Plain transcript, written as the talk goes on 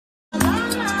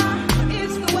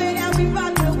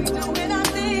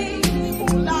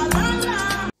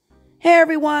Hey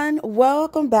everyone,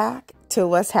 welcome back to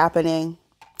What's Happening.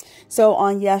 So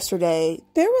on yesterday,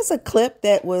 there was a clip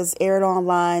that was aired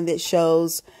online that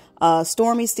shows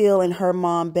Stormy Steele and her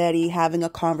mom, Betty, having a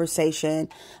conversation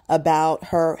about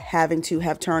her having to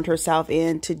have turned herself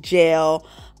into jail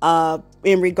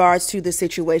in regards to the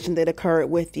situation that occurred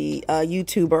with the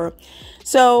YouTuber.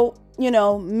 So,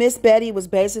 Miss Betty was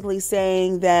basically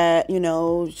saying that,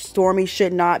 Stormy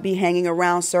should not be hanging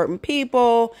around certain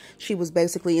people. She was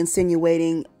basically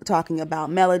insinuating, talking about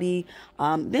Melody.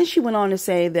 Then she went on to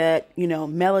say that,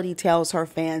 Melody tells her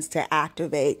fans to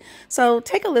activate. So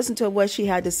take a listen to what she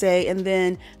had to say. And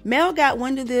then Mel got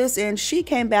wind of this and she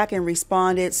came back and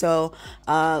responded. So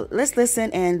let's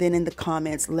listen. And then in the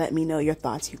comments, let me know your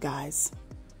thoughts, you guys.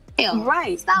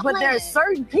 Right. But there are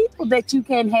certain people that you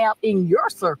can have in your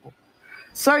circle.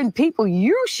 Certain people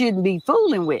you shouldn't be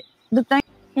fooling with. The thing,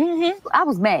 I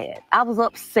was mad. I was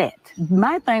upset.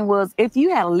 My thing was, if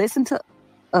you had listened to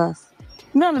us,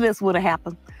 none of this would have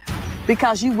happened.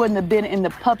 Because you wouldn't have been in the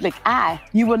public eye.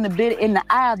 You wouldn't have been in the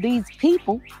eye of these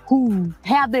people who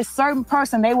have this certain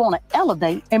person they want to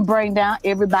elevate and bring down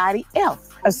everybody else.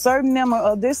 A certain member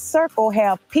of this circle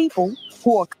have people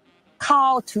who are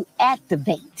called to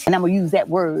activate. And I'm going to use that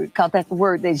word because that's the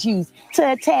word that's used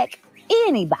to attack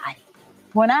anybody.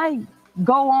 When I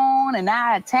go on and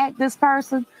I attack this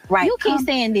person, right? You keep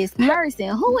saying this person.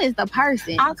 Who is the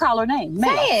person? I'll call her name.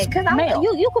 Mel. Say it, because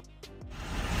you.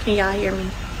 Can y'all hear me?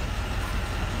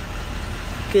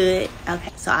 Good.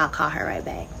 Okay, so I'll call her right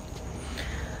back.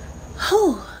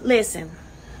 Whew. Listen,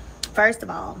 first of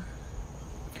all,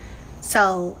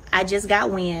 so I just got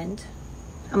wind.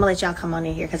 I'm gonna let y'all come on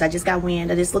in here because I just got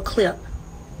wind of this little clip,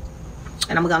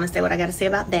 and I'm gonna say what I gotta say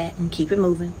about that and keep it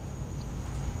moving.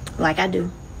 Like I do.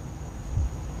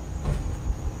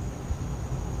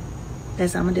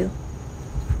 That's what I'm gonna do.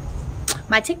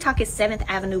 My TikTok is 7th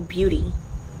Avenue Beauty.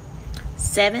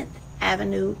 7th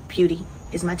Avenue Beauty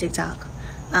is my TikTok.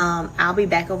 I'll be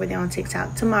back over there on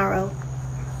TikTok tomorrow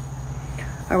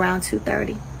around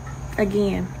 2:30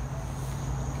 again.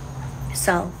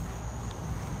 So,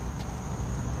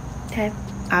 okay,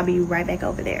 I'll be right back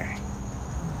over there.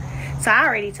 So I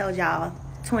already told y'all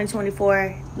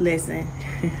 2024, listen.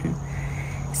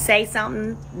 Say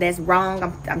something that's wrong,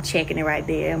 I'm checking it right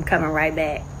there. I'm coming right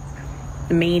back.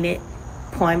 I mean it,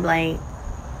 point blank.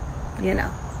 I'm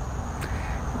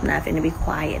not finna be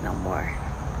quiet no more.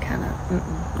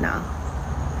 No.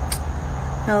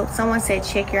 No, someone said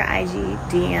check your IG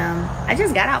DM. I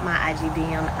just got out my IG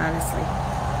DM, honestly.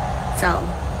 So,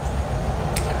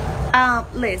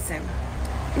 listen.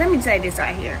 Let me say this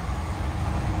right here.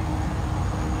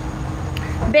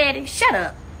 Betty, shut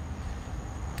up.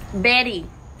 Betty,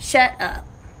 shut up.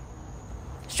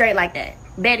 Straight like that.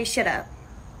 Betty, shut up.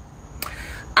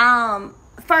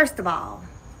 First of all,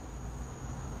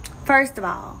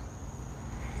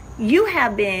 you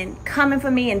have been coming for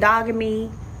me and dogging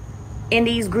me in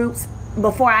these groups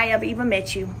before I ever even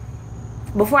met you.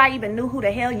 Before I even knew who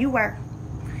the hell you were.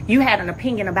 You had an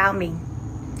opinion about me.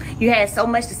 You had so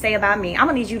much to say about me. I'm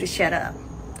gonna need you to shut up.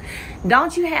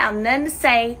 Don't you have nothing to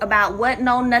say about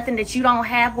nothing that you don't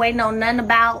halfway know nothing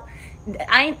about?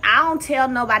 I don't tell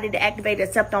nobody to activate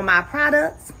except on my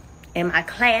products and my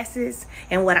classes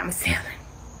and what I'm selling.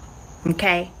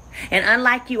 Okay? And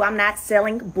unlike you, I'm not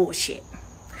selling bullshit.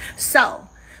 So,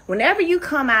 whenever you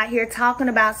come out here talking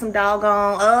about some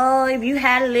doggone, if you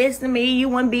had to listen to me, you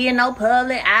wouldn't be in no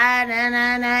public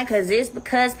eye, because it's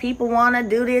because people want to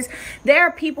do this. There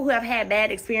are people who have had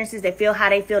bad experiences that feel how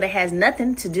they feel that has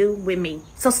nothing to do with me.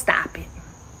 So stop it.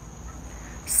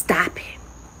 Stop it.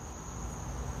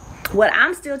 What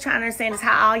I'm still trying to understand is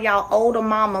how all y'all older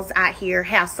mamas out here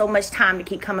have so much time to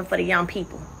keep coming for the young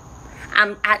people.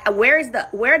 Where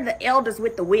are the elders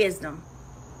with the wisdom?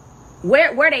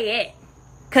 Where they at?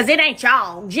 Because it ain't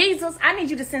y'all. Jesus, I need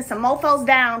you to send some mofos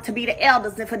down to be the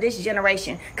elders for this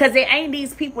generation. Because it ain't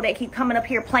these people that keep coming up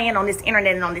here playing on this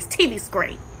internet and on this TV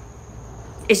screen.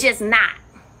 It's just not.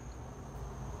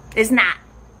 It's not.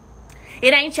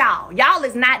 It ain't y'all. Y'all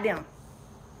is not them.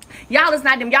 Y'all is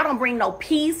not them. Y'all don't bring no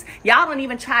peace. Y'all don't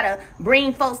even try to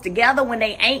bring folks together when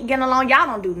they ain't getting along. Y'all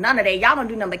don't do none of that. Y'all don't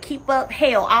do nothing but keep up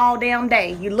hell all damn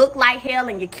day. You look like hell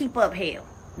and you keep up hell.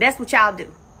 That's what y'all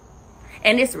do.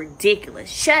 And it's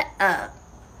ridiculous. Shut up.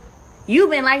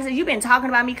 You've been talking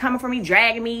about me, coming for me,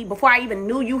 dragging me. Before I even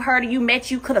knew you, heard of you,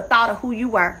 met you, could have thought of who you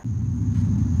were.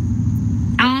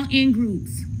 All in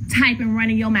groups, typing,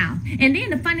 running your mouth. And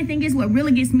then the funny thing is, what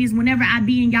really gets me is whenever I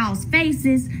be in y'all's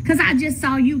faces, because I just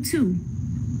saw you too.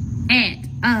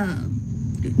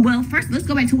 Well, first, let's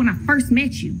go back to when I first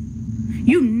met you.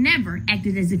 You never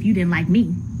acted as if you didn't like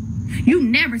me. You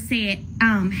never said,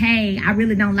 hey, I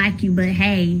really don't like you, but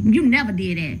hey. You never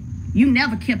did that. You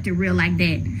never kept it real like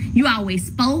that. You always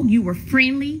spoke. You were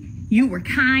friendly. You were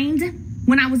kind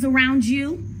when I was around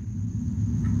you.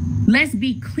 Let's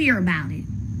be clear about it.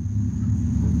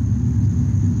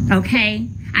 Okay?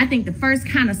 I think the first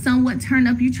kind of somewhat turn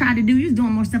up you tried to do, you was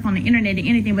doing more stuff on the internet than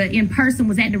anything, but in person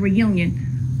was at the reunion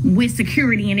with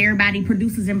security and everybody,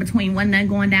 producers in between. Wasn't nothing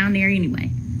going down there anyway.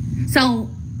 So,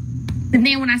 and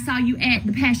then when I saw you at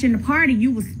the Passion in the Party,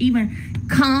 you was even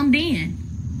calmed in,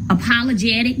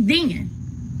 apologetic then.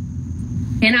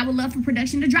 And I would love for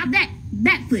production to drop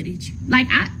that footage. Like,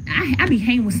 I be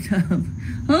hating with stuff.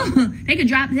 They could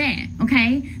drop that,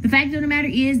 okay? The fact of the matter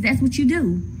is, that's what you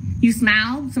do. You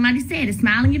smile, somebody said it,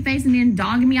 smile in your face and then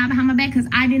dogging me out behind my back because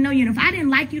I didn't know you. And if I didn't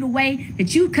like you the way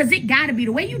that you, because it gotta be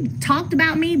the way you talked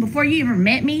about me before you even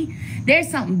met me, there's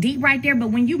something deep right there. But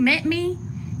when you met me,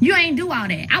 you ain't do all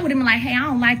that. I would have been like, hey, I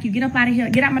don't like you. Get up out of here.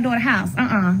 Get out my daughter's house.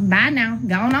 Bye now.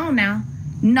 Going on now.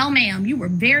 No, ma'am. You were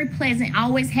very pleasant.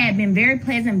 Always have been very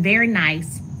pleasant, very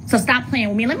nice. So stop playing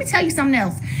with me. Let me tell you something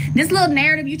else. This little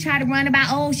narrative you try to run about,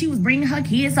 oh, she was bringing her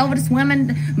kids over to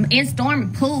swimming in Stormy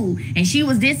pool, and she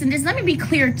was this and this. Let me be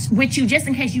clear with you, just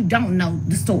in case you don't know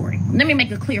the story. Let me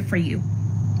make it clear for you.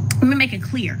 Let me make it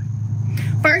clear.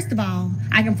 First of all,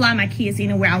 I can fly my kids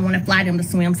anywhere I want to fly them to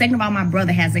swim. Second of all, my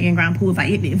brother has an in-ground pool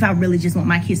if I really just want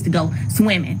my kids to go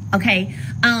swimming, okay?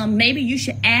 Maybe you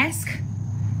should ask,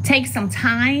 take some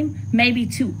time maybe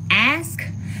to ask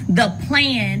the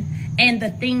plan and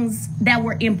the things that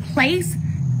were in place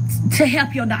to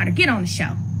help your daughter get on the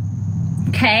show.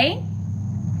 Okay?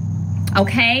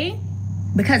 Okay?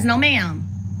 Because no, ma'am,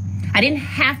 I didn't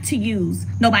have to use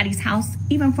nobody's house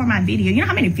even for my video. You know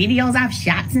how many videos I've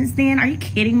shot since then? Are you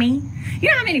kidding me? You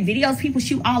know how many videos people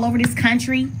shoot all over this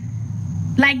country?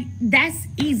 Like, that's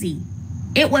easy.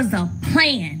 It was a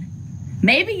plan.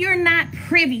 Maybe you're not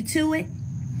privy to it.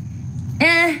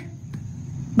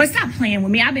 But stop playing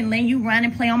with me. I've been letting you run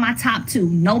and play on my top too.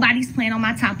 Nobody's playing on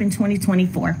my top in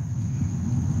 2024.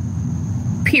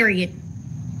 Period.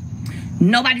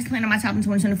 Nobody's playing on my top in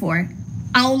 2024.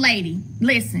 Old lady,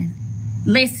 listen.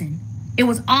 Listen. It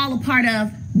was all a part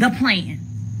of the plan.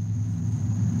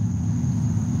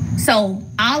 So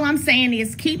all I'm saying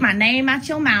is keep my name out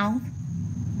your mouth.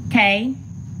 Okay?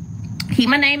 Keep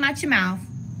my name out your mouth.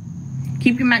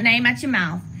 Keep my name out your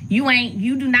mouth.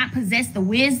 You do not possess the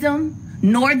wisdom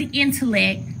nor the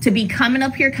intellect to be coming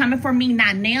up here, coming for me,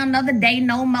 not now, another day,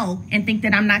 no more, and think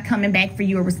that I'm not coming back for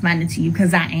you or responding to you,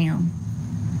 because I am.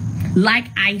 Like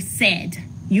I said,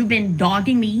 you've been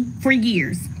dogging me for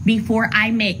years before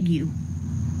I met you.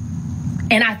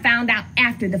 And I found out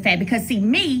after the fact, because see,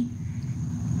 me,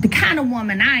 the kind of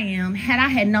woman I am, had I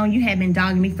had known you had been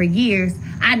dogging me for years,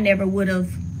 I never would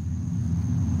have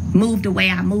moved the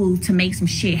way I moved to make some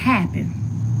shit happen.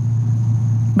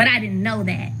 But I didn't know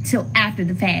that till after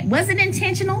the fact. Was it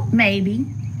intentional? Maybe.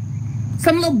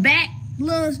 Some little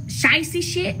shicey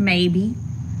shit? Maybe.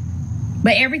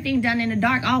 But everything done in the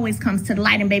dark always comes to the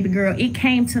light. And baby girl, it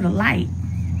came to the light.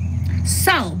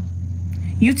 So,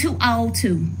 you too old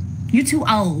too. You too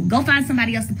old. Go find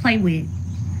somebody else to play with.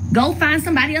 Go find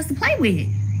somebody else to play with.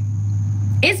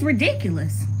 It's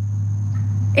ridiculous.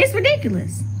 It's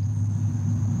ridiculous.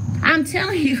 I'm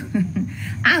telling you,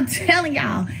 I'm telling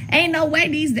y'all, ain't no way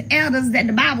these the elders that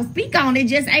the Bible speak on, it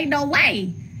just ain't no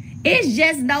way. It's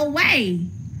just no way.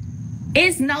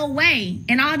 It's no way.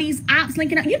 And all these ops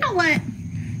linking up. You know what?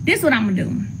 This is what I'm gonna do.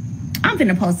 I'm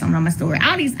finna post something on my story.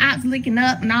 All these ops linking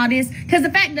up and all this, because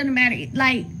the fact doesn't matter,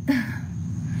 like,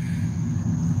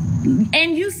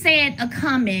 and you said a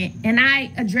comment, and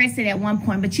I addressed it at one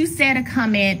point, but you said a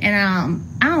comment, and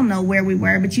I don't know where we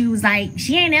were, but you was like,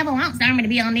 she ain't ever want Stormy to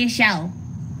be on this show.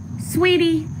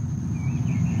 Sweetie,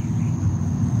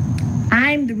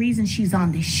 I'm the reason she's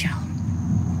on this show.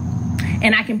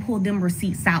 And I can pull them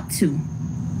receipts out too.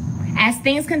 As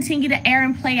things continue to air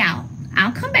and play out,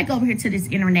 I'll come back over here to this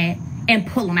internet and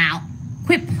pull them out.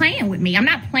 Quit playing with me. I'm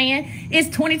not playing. It's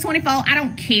 2024. I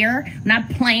don't care. I'm not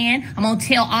playing. I'm going to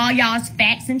tell all y'all's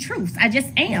facts and truths. I just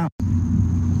am.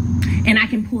 And I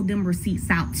can pull them receipts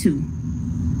out too.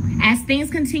 As things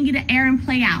continue to air and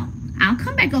play out, I'll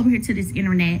come back over here to this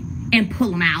internet and pull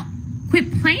them out.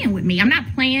 Quit playing with me. I'm not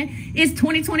playing. It's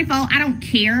 2024. I don't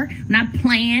care. I'm not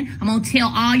playing. I'm going to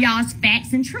tell all y'all's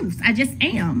facts and truths. I just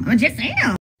am. I just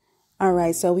am. All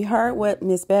right, so we heard what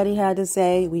Miss Betty had to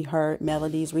say. We heard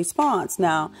Melody's response.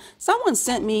 Now, someone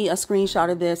sent me a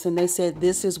screenshot of this, and they said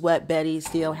this is what Betty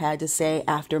still had to say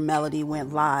after Melody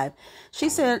went live. She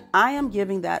said, I am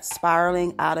giving that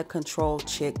spiraling out of control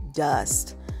chick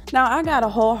dust. Now, I got to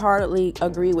wholeheartedly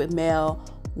agree with Mel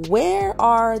Where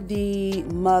are the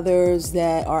mothers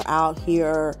that are out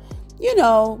here, you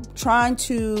know, trying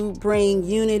to bring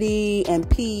unity and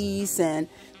peace and,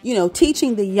 you know,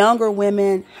 teaching the younger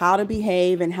women how to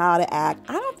behave and how to act?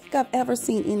 I don't think I've ever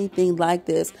seen anything like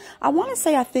this. I want to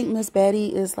say I think Miss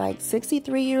Betty is like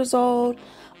 63 years old.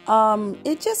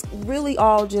 It just really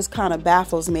all just kind of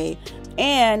baffles me.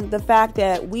 And the fact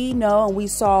that we know and we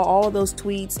saw all of those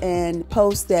tweets and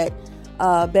posts that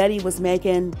Betty was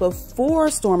making before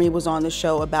Stormi was on the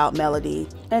show about Melody.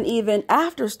 And even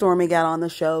after Stormi got on the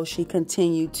show, she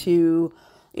continued to,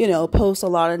 you know, post a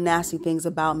lot of nasty things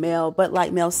about Mel. But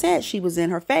like Mel said, she was in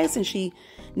her face and she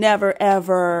never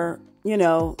ever, you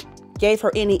know, gave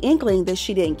her any inkling that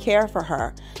she didn't care for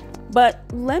her. But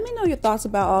let me know your thoughts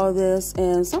about all of this.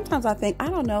 And sometimes I think, I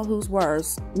don't know who's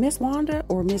worse, Miss Wanda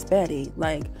or Miss Betty.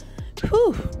 Like,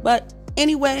 whew. But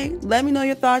anyway, let me know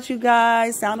your thoughts, you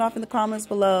guys. Sound off in the comments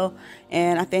below.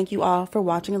 And I thank you all for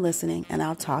watching and listening. And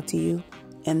I'll talk to you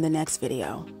in the next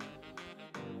video.